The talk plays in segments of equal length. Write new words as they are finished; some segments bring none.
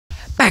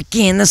Back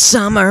in the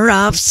summer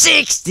of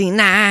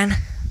 '69.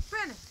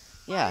 Brennan,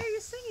 Yeah. why are you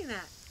singing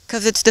that?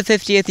 Because it's the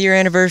 50th year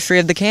anniversary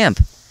of the camp.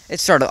 It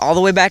started all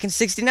the way back in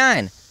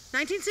 '69.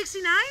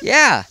 1969?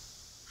 Yeah.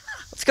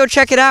 Let's go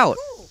check it out.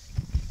 Cool.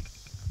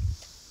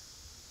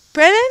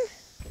 Brennan?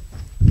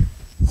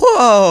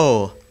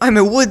 Whoa! I'm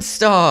at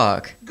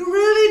Woodstock.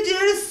 Groovy dude,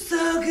 it's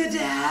so good to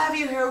have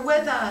you here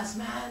with us,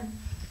 man.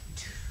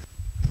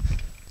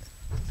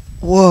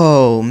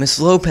 Whoa,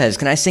 Miss Lopez,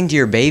 can I sing to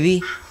your baby?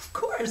 Of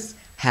course.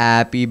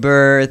 Happy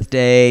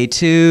birthday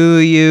to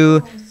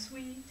you. Oh,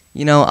 sweet.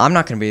 You know, I'm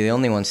not going to be the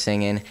only one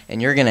singing, and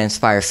you're going to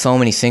inspire so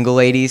many single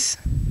ladies.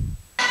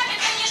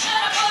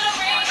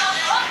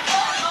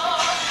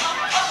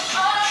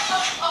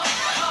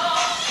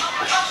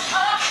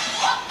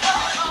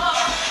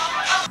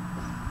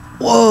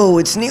 Whoa,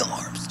 it's Neil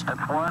Armstrong.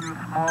 That's one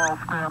small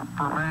step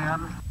for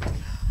man.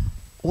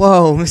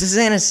 Whoa, Mrs.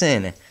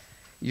 Anderson.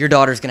 Your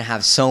daughter's going to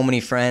have so many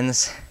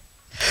friends.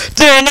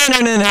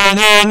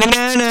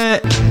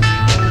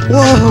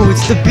 Whoa,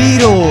 it's the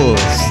Beatles.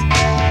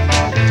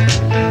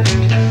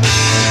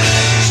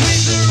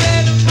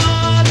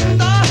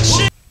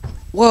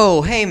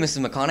 Whoa, hey,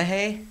 Mrs.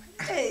 McConaughey.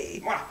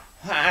 Hey.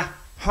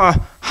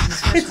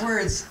 First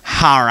words.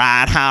 All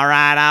right.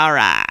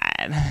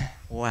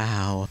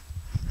 Wow.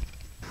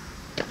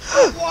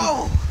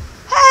 Whoa.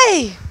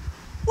 Hey.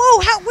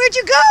 Whoa, where'd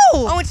you go?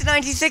 Oh, it's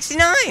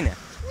 1969. No way.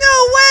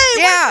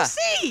 Yeah. What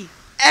did you see?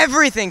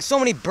 Everything. So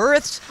many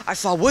births. I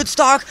saw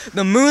Woodstock,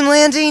 the moon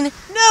landing.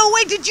 No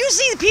way. Did you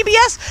see the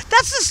PBS?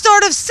 That's the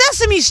start of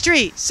Sesame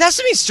Street.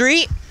 Sesame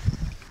Street.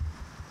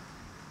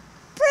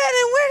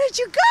 Brennan, where did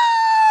you go?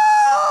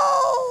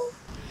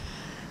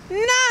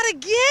 Not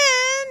again.